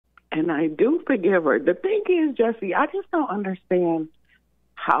And I do forgive her. The thing is, Jesse, I just don't understand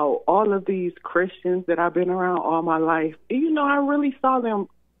how all of these Christians that I've been around all my life, I really saw them,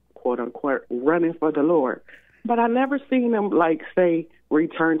 quote unquote, running for the Lord. But I never seen them, like, say,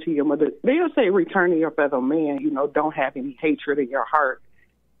 return to your mother. They'll say return to your fellow man, don't have any hatred in your heart.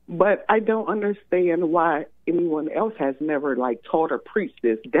 But I don't understand why anyone else has never, like, taught or preached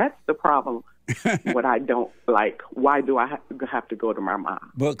this. That's the problem. What I don't like. Why do I have to go to my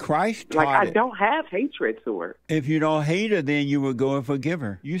mom? But Christ taught I don't have hatred to her. If you don't hate her, then you will go and forgive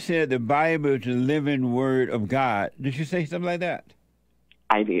her. You said the Bible is the living word of God. Did you say something like that?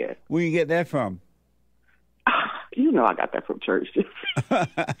 I did. Where you get that from? I got that from church.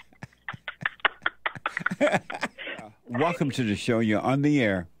 Welcome to the show. You're on the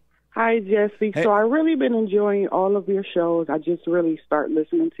air. Hi, Jesse. Hey. So I've really been enjoying all of your shows. I just really started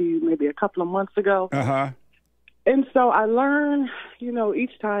listening to you maybe a couple of months ago. Uh-huh. And so I learn,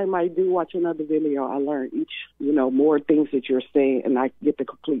 each time I do watch another video, I learn more things that you're saying, and I get the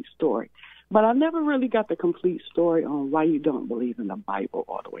complete story. But I never really got the complete story on why you don't believe in the Bible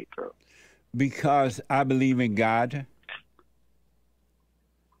all the way through. Because I believe in God.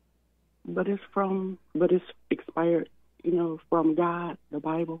 But it's expired, from God, the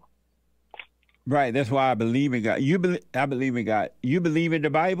Bible. Right, that's why I believe in God. I believe in God. You believe in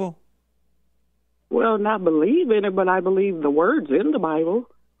the Bible? Well, not believe in it, but I believe the words in the Bible.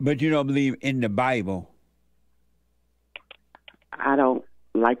 But you don't believe in the Bible. I don't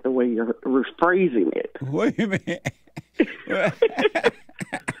like the way you're rephrasing it. What do you mean?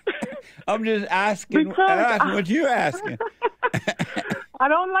 I'm just asking what you're asking. I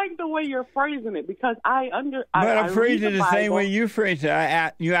don't like the way you're phrasing it because But I'm phrasing it the same way you phrase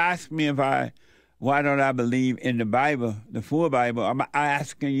it. You asked me why don't I believe in the Bible, the full Bible? I'm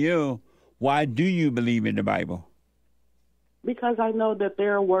asking you, why do you believe in the Bible? Because I know that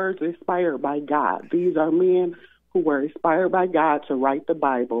there are words inspired by God. These are men who were inspired by God to write the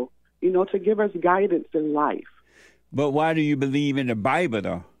Bible, to give us guidance in life. But why do you believe in the Bible,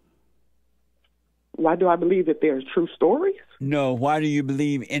 though? Why do I believe that there's true stories? No, why do you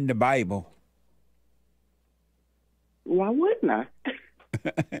believe in the Bible? Why wouldn't I?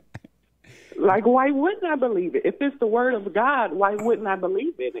 Why wouldn't I believe it? If it's the word of God, why wouldn't I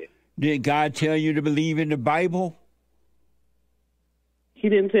believe in it? Did God tell you to believe in the Bible? He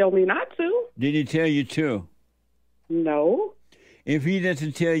didn't tell me not to. Did he tell you to? No. If he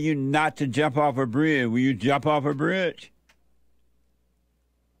doesn't tell you not to jump off a bridge, will you jump off a bridge?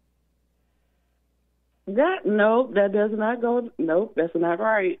 That does not go. Nope, that's not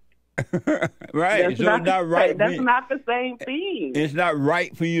right. Right, that's so not, it's not right. That's not the same thing. It's not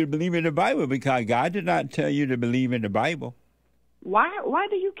right for you to believe in the Bible because God did not tell you to believe in the Bible. Why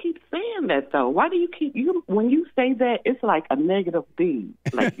do you keep saying that, though? Why do you keep when you say that, it's like a negative thing,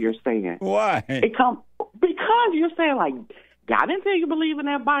 like you're saying. Why? Because you're saying, like, God didn't tell you to believe in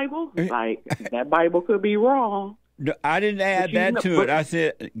that Bible. Like, that Bible could be wrong. No, I didn't add that to it. I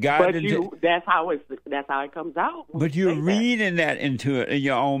said God didn't. That's how it comes out. But you're reading that into it in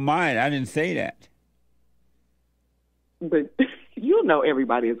your own mind. I didn't say that. But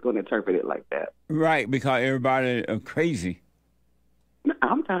everybody is going to interpret it like that. Right, because everybody are crazy.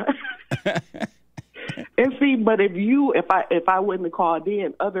 I'm tired. And see, but if I wouldn't have called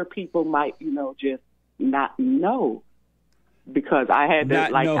in, other people might, just not know, because I had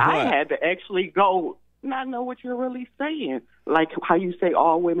to actually go not know what you're really saying. Like how you say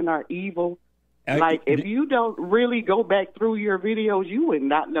all women are evil. If you don't really go back through your videos, you would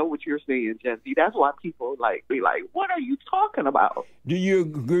not know what you're saying, Jesse. That's why people be like, "What are you talking about?" Do you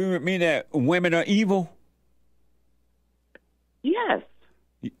agree with me that women are evil? Yes.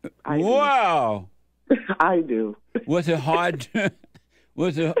 Wow. I do. Was it hard?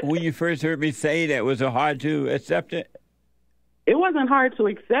 When you first heard me say that, was it hard to accept it? It wasn't hard to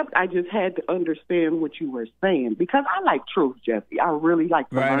accept. I just had to understand what you were saying because I like truth, Jesse. I really like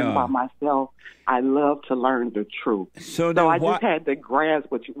to learn about myself. I love to learn the truth. So I just had to grasp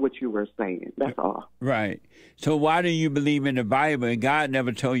what you were saying. That's all. Right. So why do you believe in the Bible? And God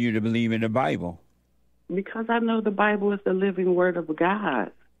never told you to believe in the Bible. Because I know the Bible is the living word of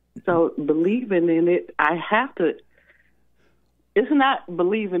God. So believing in it, I have to. It's not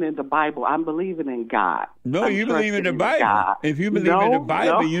believing in the Bible. I'm believing in God. No, you believe in the Bible. God. If you believe in the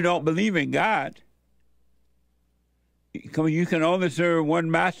Bible, you don't believe in God. You can only serve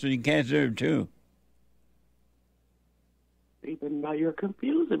one master. You can't serve two. Even now you're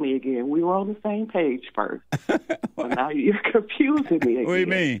confusing me again. We were on the same page first. But now you're confusing me again. What do you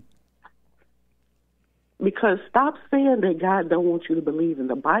mean? Because stop saying that God don't want you to believe in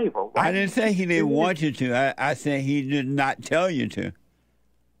the Bible. Right? I didn't say he didn't want you to. I said he did not tell you to.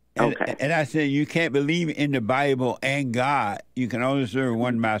 Okay. And I said, you can't believe in the Bible and God. You can only serve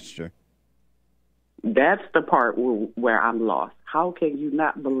one master. That's the part where I'm lost. How can you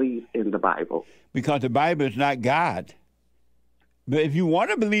not believe in the Bible? Because the Bible is not God. But if you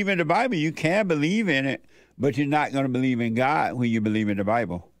want to believe in the Bible, you can believe in it, but you're not going to believe in God when you believe in the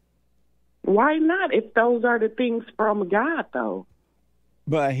Bible. Why not, if those are the things from God, though?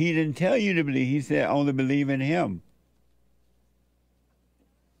 But he didn't tell you to believe. He said only believe in him.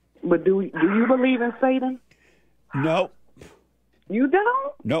 But do you believe in Satan? Nope. You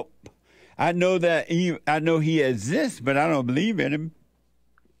don't? Nope. I know he exists, but I don't believe in him.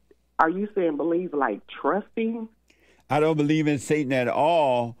 Are you saying believe like trusting? I don't believe in Satan at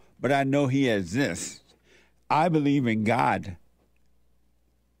all, but I know he exists. I believe in God.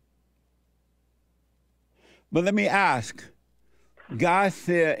 But let me ask. God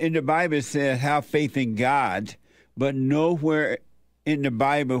said, in the Bible it says, have faith in God, but nowhere in the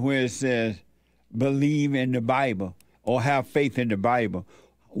Bible where it says, believe in the Bible or have faith in the Bible.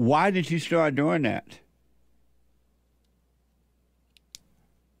 Why did you start doing that?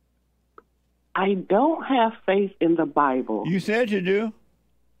 I don't have faith in the Bible. You said you do.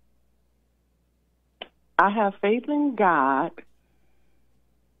 I have faith in God.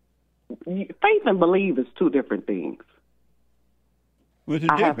 Faith and believe is two different things. What's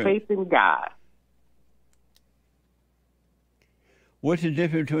the I difference? have faith in God. What's the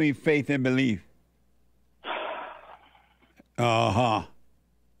difference between faith and belief? Uh-huh.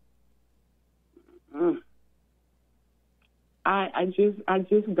 I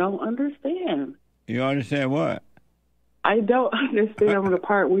just don't understand. You understand what? I don't understand the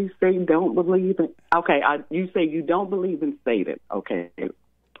part where you say don't believe in. Okay, you say you don't believe in Satan. Okay.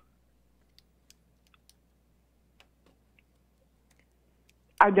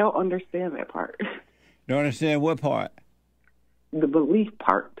 I don't understand that part. Don't understand what part? The belief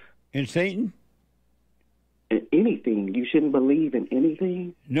part. In Satan? In anything. You shouldn't believe in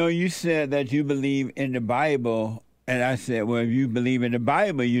anything? No, you said that you believe in the Bible, and I said, well, if you believe in the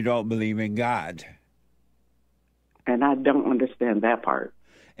Bible, you don't believe in God. And I don't understand that part.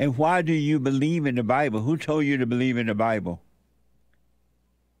 And why do you believe in the Bible? Who told you to believe in the Bible?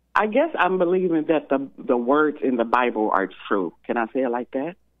 I guess I'm believing that the words in the Bible are true. Can I say it like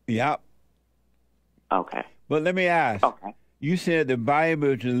that? Yep. Okay. But let me ask. Okay. You said the Bible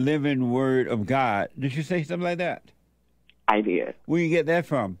is the living word of God. Did you say something like that? I did. Where you get that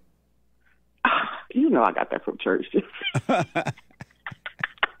from? You know I got that from church. I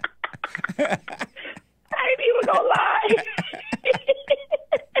ain't even gonna lie.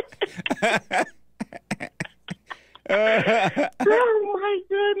 Oh my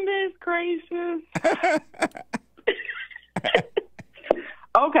goodness gracious.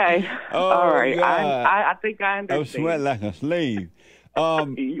 Okay. Oh, all right. God. I think I understand. I'm sweating like a slave.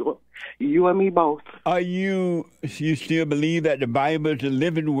 You and me both. Are you still believe that the Bible is the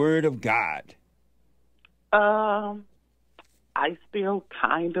living word of God? I still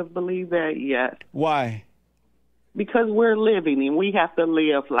kind of believe that, yes. Why? Because we're living and we have to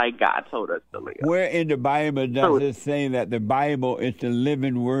live like God told us to live. Where in the Bible does it say that the Bible is the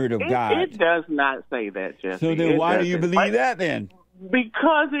living word of God? It does not say that, Jesse. So then why do you believe that then?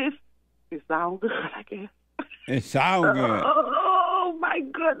 Because it sounds good, I guess. It sounds good. Oh, my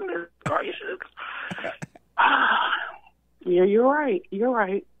goodness gracious. Yeah, you're right. You're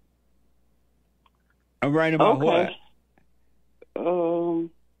right. I'm right about what? The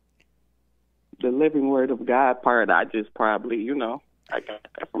living word of God part, I just probably, I got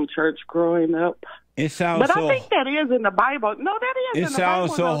that from church growing up. It sounds But I think that is in the Bible. No, that is in the Bible. It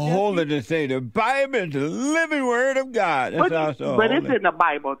sounds so holy to say the Bible is the living word of God. That sounds so but holy. it's in the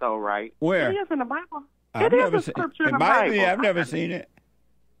Bible, though, right? Where? It is in the Bible. I've It never is a seen scripture in it. the Bible. I've never seen it.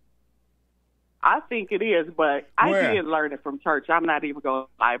 I think it is, but Where? I did learn it from church. I'm not even going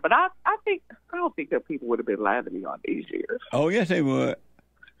to lie. But I don't think that people would have been lying to me all these years. Oh, yes, they would.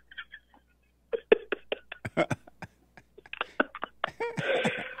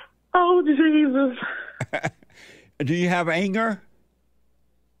 Oh, Jesus. Do you have anger?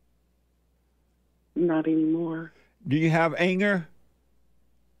 Not anymore. Do you have anger?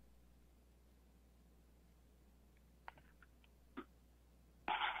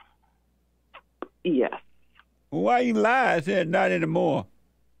 Yes. Why you lie? I said not anymore.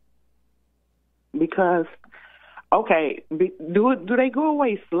 Because, okay, do they go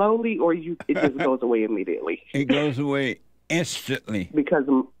away slowly or it just goes away immediately? It goes away instantly. Because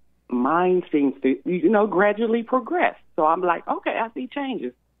mine seems to, gradually progress. So I'm like, okay, I see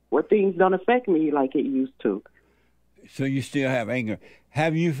changes where things don't affect me like it used to. So you still have anger.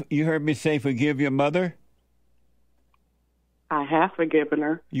 Have you heard me say forgive your mother? I have forgiven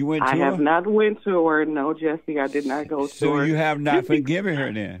her. You went to I her? have not went to her. No, Jesse, I did not go to her. So you have not forgiven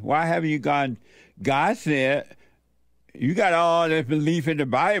her then? Why have you gone? God said, you got all this belief in the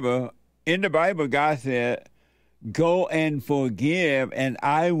Bible. In the Bible, God said, go and forgive, and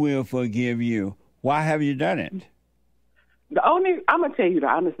I will forgive you. Why have you done it? I'm going to tell you the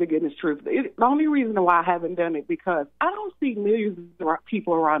honest to goodness truth. The only reason why I haven't done it because I don't see millions of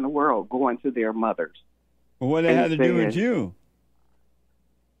people around the world going to their mothers. Well, what does that have to do with you?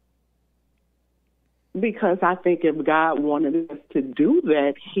 Because I think if God wanted us to do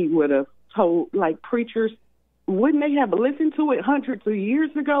that, he would have told, like preachers, wouldn't they have listened to it hundreds of years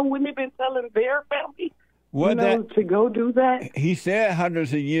ago? Wouldn't they have been telling their family to go do that? He said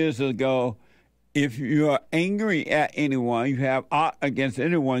hundreds of years ago, if you're angry at anyone, you have aught against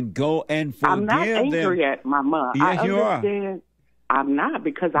anyone, go and forgive them. I'm not angry at my mom. Yes, you are. I'm not,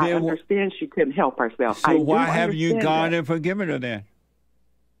 because I understand she couldn't help herself. So why have you gone and forgiven her then?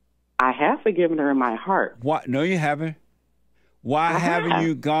 I have forgiven her in my heart. What? No, you haven't. Why haven't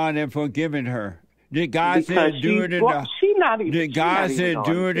you gone and forgiven her? Did God say do it in the? Did God say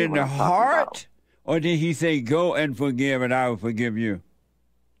do it in the heart, or did He say go and forgive, and I will forgive you?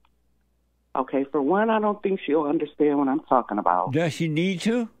 Okay, for one, I don't think she'll understand what I'm talking about. Does she need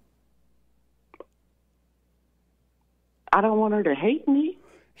to? I don't want her to hate me.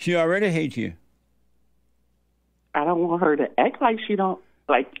 She already hates you. I don't want her to act like she don't.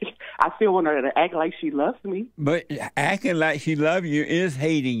 Like, I still want her to act like she loves me. But acting like she loves you is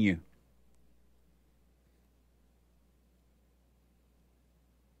hating you.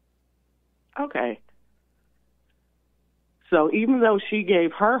 Okay. So even though she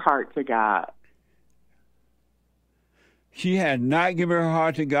gave her heart to God, she had not given her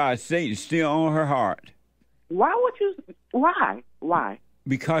heart to God. Satan's still on her heart. Why would you? Why? Why?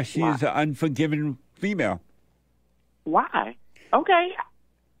 Because she is an unforgiving female. Why? Okay.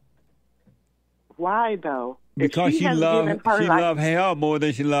 Why though? Because she loved hell more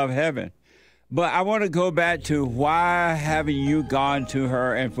than she loved heaven. But I want to go back to why haven't you gone to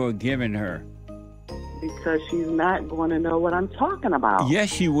her and forgiven her? Because she's not going to know what I'm talking about. Yes,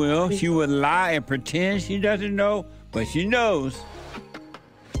 she will. She would lie and pretend she doesn't know, but she knows.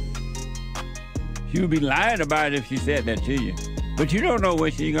 She would be lying about it if she said that to you. But you don't know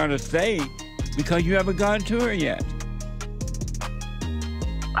what she's going to say because you haven't gone to her yet.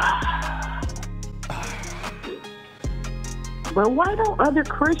 But why don't other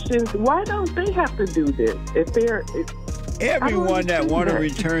Christians, why don't they have to do this? Everyone that want to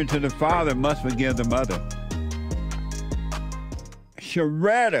return to the Father must forgive the mother.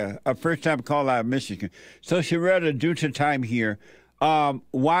 Shareta, a first-time call out of Michigan. So Shareta, due to time here,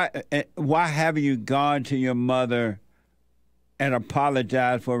 why have you gone to your mother and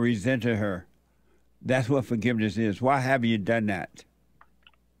apologized for resenting her? That's what forgiveness is. Why have you done that?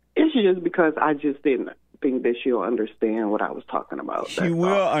 It's just because I just didn't think that she'll understand what I was talking about. She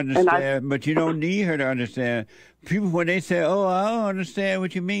will understand, but you don't need her to understand. People, when they say, oh, I don't understand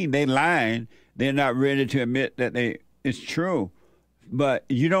what you mean, they lying. They're not ready to admit that it's true. But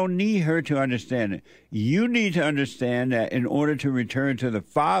you don't need her to understand it. You need to understand that in order to return to the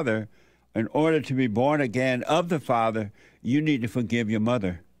Father, in order to be born again of the Father, you need to forgive your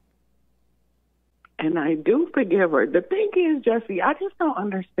mother. And I do forgive her. The thing is, Jesse, I just don't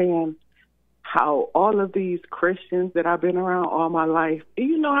understand how all of these Christians that I've been around all my life,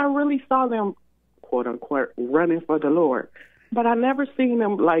 I really saw them, quote unquote, running for the Lord. But I never seen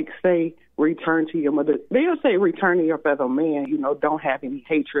them say, return to your mother. They'll say, return to your fellow man, don't have any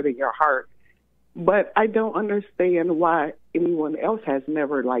hatred in your heart. But I don't understand why anyone else has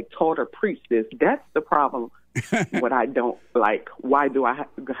never taught or preached this. That's the problem. What I don't why do I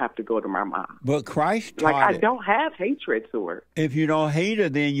have to go to my mom? But Christ taught I don't have hatred to her. If you don't hate her,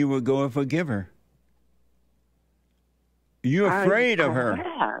 then you would go and forgive her. You're afraid of her.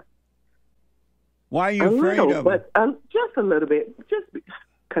 Have. Why are you afraid of her? But just a little bit, just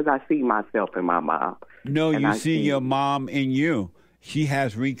because I see myself in my mom. No, you see your mom in you. She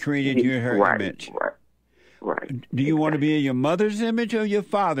has recreated you in her image. Right. Do you want to be in your mother's image or your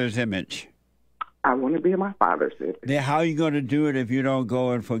father's image? I want to be in my father's image. Then how are you going to do it if you don't go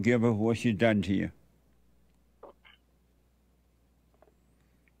and forgive her for what she's done to you?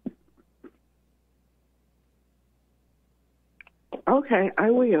 Okay, I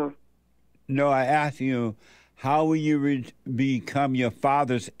will. No, I ask you, how will you become your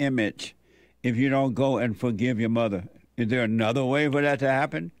father's image if you don't go and forgive your mother? Is there another way for that to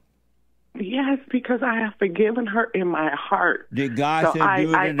happen? Yes, because I have forgiven her in my heart. Did God say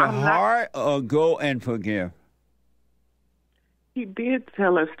do it in the heart or go and forgive? He did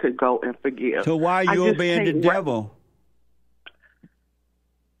tell us to go and forgive. So why are you obeying the devil?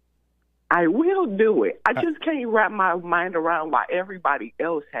 I will do it. I just can't wrap my mind around why everybody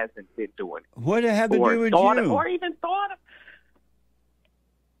else hasn't been doing it. What does it have to do with thought you? Or even thought of.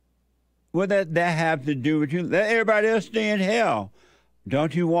 What that have to do with you? Let everybody else stay in hell.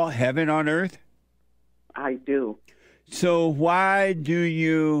 Don't you want heaven on earth? I do. So why do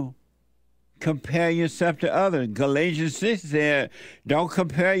you compare yourself to others? Galatians 6 said, don't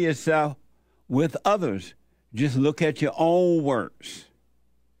compare yourself with others. Just look at your own works.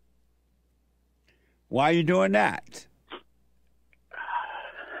 Why are you doing that?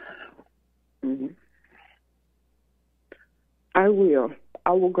 Mm-hmm. I will.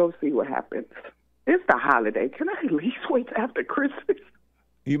 I will go see what happens. It's the holiday. Can I at least wait after Christmas?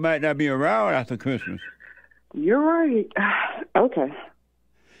 You might not be around after Christmas. You're right. Okay.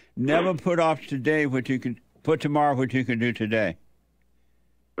 Never put off today what you can put tomorrow what you can do today.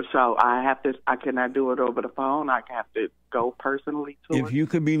 So I cannot do it over the phone. I have to go personally to her. If you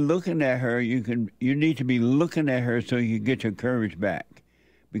could be looking at her, you need to be looking at her so you can get your courage back.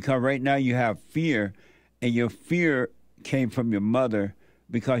 Because right now you have fear, and your fear came from your mother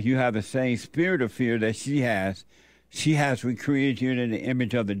because you have the same spirit of fear that she has. She has recreated you in the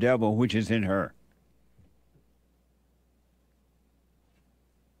image of the devil, which is in her.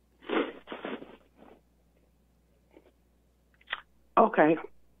 Okay.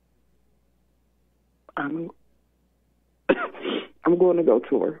 I'm going to go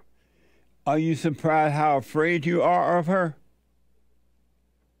to her. Are you surprised how afraid you are of her?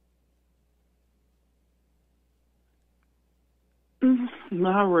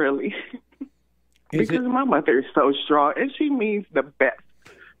 Not really. Because my mother is so strong, and she means the best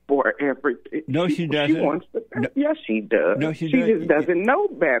for everything. No, she doesn't. She wants the best. No, yes, she does. No, she just doesn't know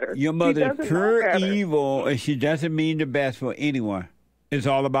better. Your mother is pure evil, and she doesn't mean the best for anyone. It's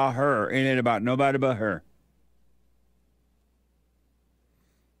all about her. It ain't about nobody but her.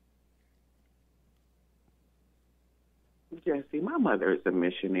 Jesse, my mother is a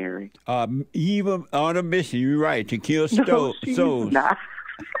missionary. Evil on a mission, you're right, to kill No, she's souls. not.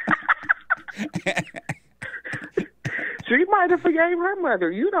 She might have forgave her mother.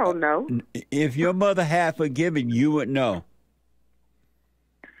 You don't know. If your mother had forgiven, you would know.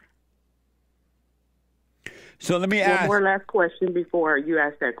 So let me ask. One more last question before you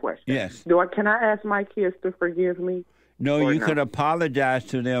ask that question. Yes. Can I ask my kids to forgive me? No, you could apologize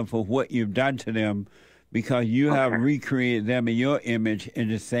to them for what you've done to them because you have recreated them in your image in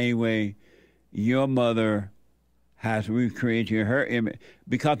the same way your mother has recreated her image.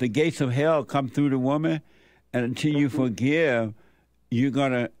 Because the gates of hell come through the woman, and until you forgive, you're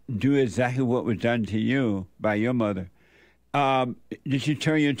going to do exactly what was done to you by your mother. Did you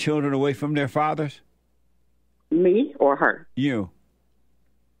turn your children away from their fathers? Me or her? You.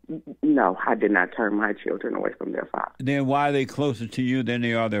 No, I did not turn my children away from their father. Then why are they closer to you than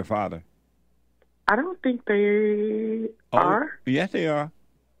they are their father? I don't think they are. Yes, they are.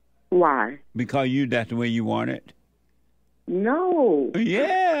 Why? Because that's the way you want it. No.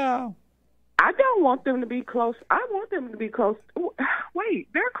 Yeah. I don't want them to be close. I want them to be close. Wait,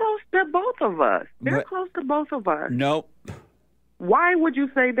 they're close to both of us. They're close to both of us. Nope. Why would you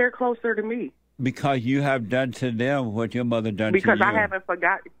say they're closer to me? Because you have done to them what your mother done because to you. Because I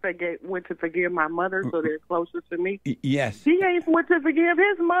haven't went to forgive my mother, so they're closer to me. Yes. He ain't went to forgive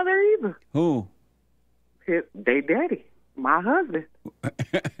his mother either. Who? They daddy, my husband.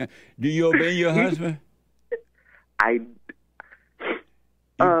 Do you obey your husband?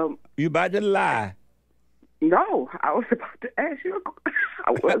 You about to lie. No, I was about to ask you.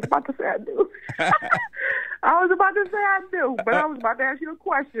 I was about to say I do. I was about to say I do, but I was about to ask you a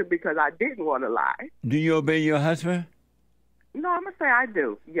question because I didn't want to lie. Do you obey your husband? No, I'm going to say I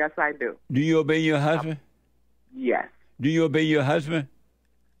do. Yes, I do. Do you obey your husband? Yes. Do you obey your husband?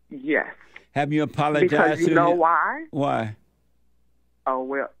 Yes. Have you apologized to him? Because you know why? Why? Oh,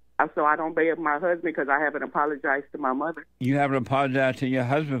 well, so I don't obey my husband because I haven't apologized to my mother. You haven't apologized to your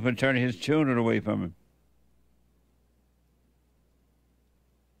husband for turning his children away from him.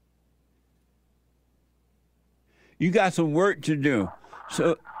 You got some work to do.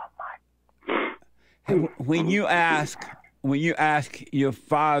 So when you ask your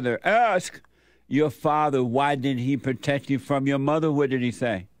father, why didn't he protect you from your mother? What did he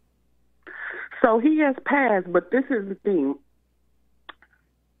say? So he has passed, but this is the thing.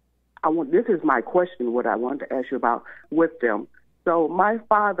 This is my question, what I wanted to ask you about with them. So my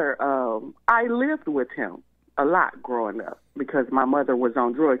father, I lived with him a lot growing up because my mother was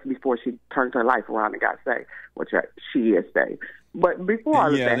on drugs before she turned her life around and got saved, which she is saved. But before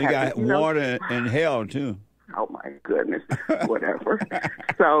all of that happened, got water and hell too. Oh my goodness, whatever.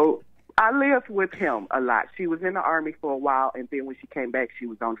 So I lived with him a lot. She was in the Army for a while, and then when she came back, she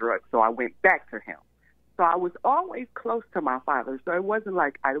was on drugs. So I went back to him. So I was always close to my father. So it wasn't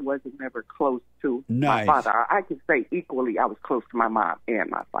like I wasn't never close to my father. I could say equally I was close to my mom and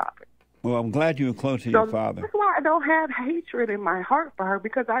my father. Well, I'm glad you were close to your father. That's why I don't have hatred in my heart for her,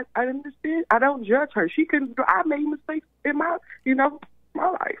 because I understand. I don't judge her. She couldn't. I made mistakes in my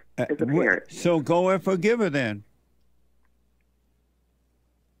life as a parent. So go and forgive her then.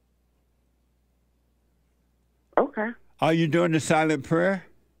 Okay. Are you doing the silent prayer?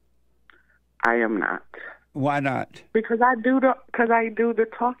 I am not. Why not? Because I do the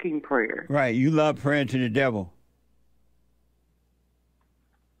talking prayer. Right. You love praying to the devil.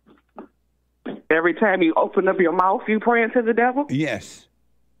 Every time you open up your mouth, you praying to the devil? Yes.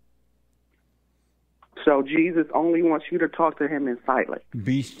 So Jesus only wants you to talk to him in silence.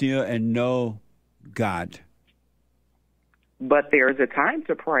 Be still and know God. But there is a time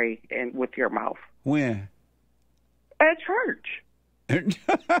to pray with your mouth. When? At church.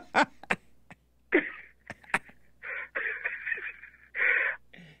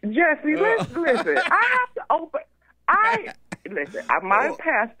 Jesse, listen. I have to open. My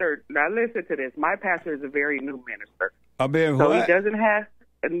pastor. Now listen to this. My pastor is a very new minister. So he doesn't have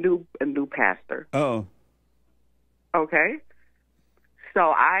a new pastor. Oh. Okay.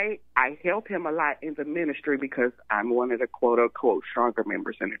 So I help him a lot in the ministry because I'm one of the quote unquote stronger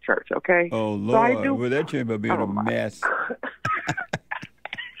members in the church. Okay. Oh Lord, so I do, well that chamber being a mess.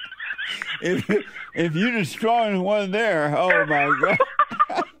 if you're the strongest one there, oh my God.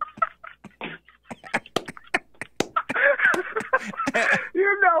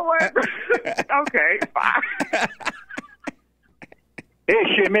 You know what? Okay, fine.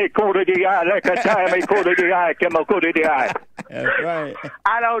 That's right.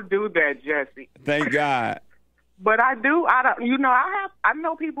 I don't do that, Jesse. Thank God. But I do. I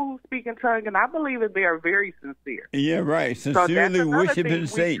know people who speak in tongues, and I believe that they are very sincere. Yeah, right. Sincerely worshiping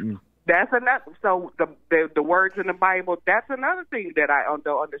Satan. That's another. So the words in the Bible. That's another thing that I don't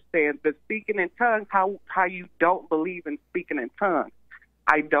understand. The speaking in tongues. How you don't believe in speaking in tongues.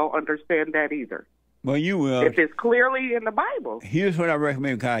 I don't understand that either. Well, you will. If it's clearly in the Bible. Here's what I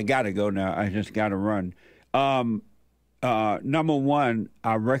recommend, because I got to go now. I just got to run. Number one,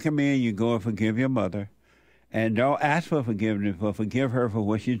 I recommend you go and forgive your mother. And don't ask for forgiveness, but forgive her for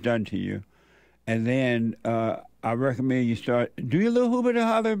what she's done to you. And then I recommend you do your little hoop and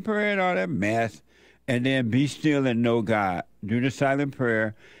holler prayer and all that mess. And then be still and know God. Do the silent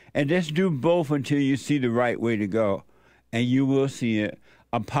prayer. And just do both until you see the right way to go. And you will see it.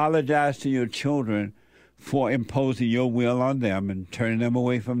 Apologize to your children for imposing your will on them and turning them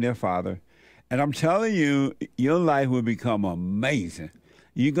away from their father. And I'm telling you, your life will become amazing.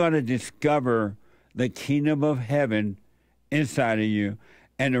 You're going to discover the kingdom of heaven inside of you.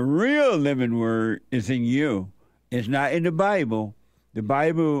 And the real living word is in you. It's not in the Bible. The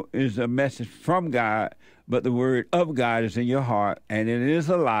Bible is a message from God, but the word of God is in your heart, and it is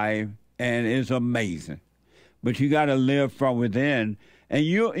alive and is amazing. But you got to live from within. And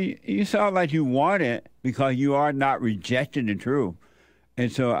you sound like you want it because you are not rejecting the truth.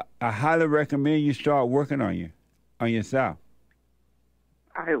 And so I highly recommend you start working on yourself.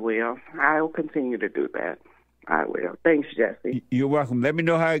 I will. I will continue to do that. I will. Thanks, Jesse. You're welcome. Let me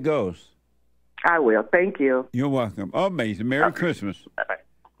know how it goes. I will. Thank you. You're welcome. Amazing. Merry Christmas.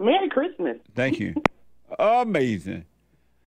 Merry Christmas. Thank you. Amazing.